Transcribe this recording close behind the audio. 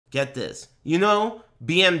Get this. You know,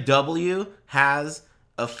 BMW has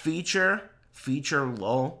a feature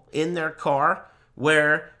lull in their car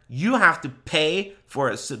where you have to pay for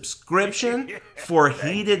a subscription for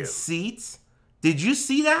heated seats. Did you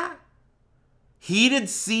see that? Heated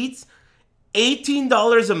seats,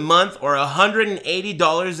 $18 a month or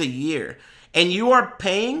 $180 a year. And you are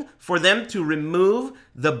paying for them to remove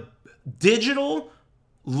the digital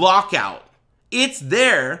lockout. It's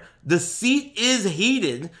there. The seat is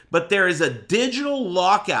heated, but there is a digital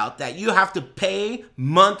lockout that you have to pay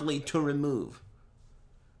monthly to remove.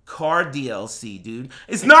 Car DLC, dude.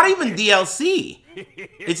 It's not even DLC.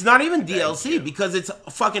 It's not even DLC because it's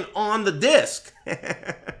fucking on the disc.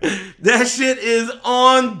 That shit is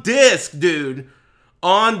on disc, dude.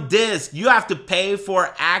 On disc. You have to pay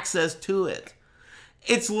for access to it.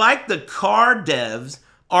 It's like the car devs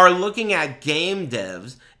are looking at game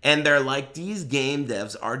devs and they're like, these game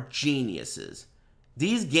devs are geniuses.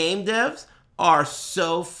 These game devs are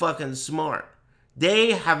so fucking smart.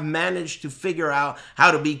 They have managed to figure out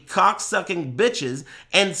how to be cocksucking bitches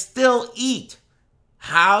and still eat.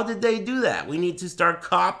 How did they do that? We need to start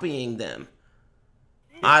copying them.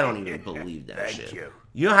 I don't even believe that shit.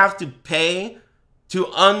 You have to pay to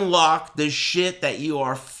unlock the shit that you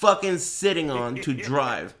are fucking sitting on to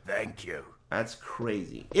drive. Thank you. That's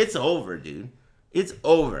crazy. It's over, dude. It's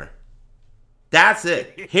over. That's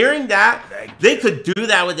it. Hearing that, they could do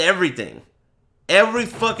that with everything. Every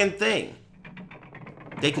fucking thing.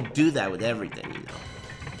 They could do that with everything, you know.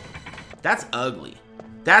 That's ugly.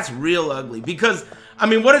 That's real ugly. Because, I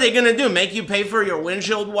mean, what are they gonna do? Make you pay for your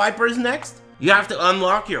windshield wipers next? You have to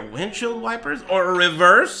unlock your windshield wipers? Or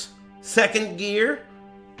reverse? Second gear?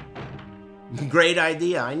 Great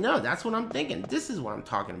idea. I know. That's what I'm thinking. This is what I'm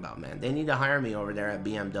talking about, man. They need to hire me over there at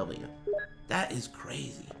BMW. That is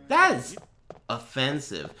crazy. That is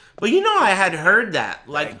offensive. But you know, I had heard that.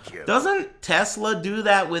 Like, doesn't Tesla do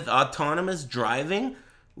that with autonomous driving?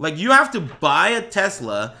 Like, you have to buy a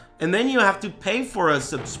Tesla, and then you have to pay for a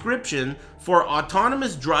subscription for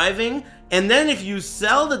autonomous driving, and then if you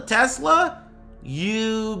sell the Tesla,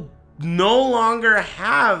 you no longer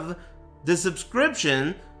have the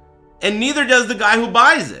subscription, and neither does the guy who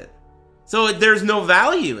buys it. So there's no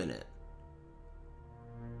value in it.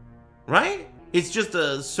 Right? It's just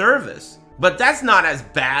a service. But that's not as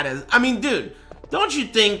bad as... I mean, dude, don't you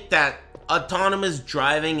think that autonomous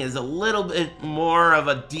driving is a little bit more of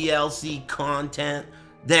a DLC content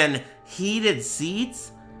than heated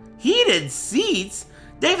seats? Heated seats?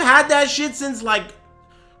 They've had that shit since, like...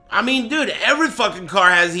 I mean, dude, every fucking car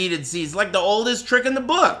has heated seats. Like the oldest trick in the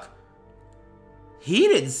book.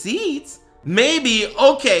 Heated seats? Maybe,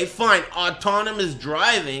 okay, fine, autonomous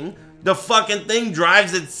driving. The fucking thing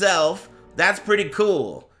drives itself. That's pretty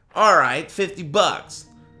cool. Alright, 50 bucks.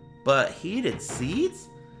 But heated seats?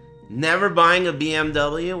 Never buying a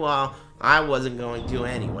BMW? Well, I wasn't going to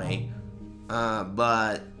anyway.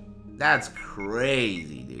 But that's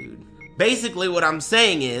crazy, dude. Basically, what I'm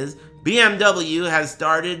saying is, BMW has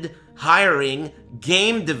started hiring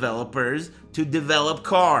game developers to develop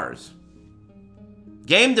cars.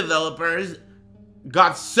 Game developers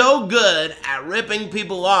got so good at ripping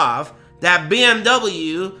people off that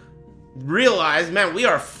BMW realized, man, we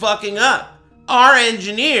are fucking up. Our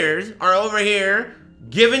engineers are over here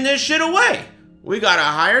giving this shit away. We gotta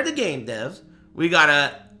hire the game devs. We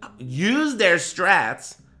gotta use their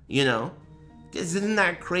strats, you know. Isn't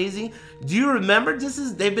that crazy? Do you remember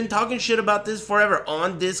they've been talking shit about this forever,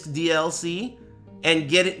 on disc DLC, and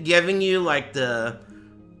giving you like the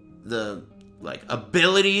like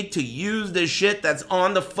ability to use the shit that's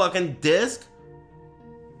on the fucking disc?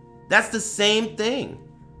 That's the same thing.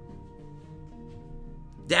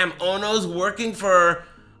 Damn, Ono's working for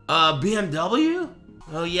BMW?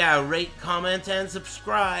 Oh yeah, rate, comment, and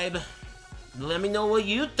subscribe. Let me know what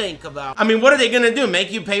you think about. I mean, what are they gonna do?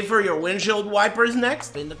 Make you pay for your windshield wipers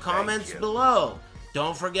next? In the comments below.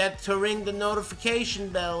 Don't forget to ring the notification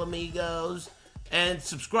bell, amigos. And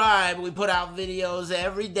subscribe. We put out videos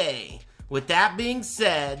every day. With that being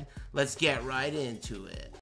said, let's get right into it.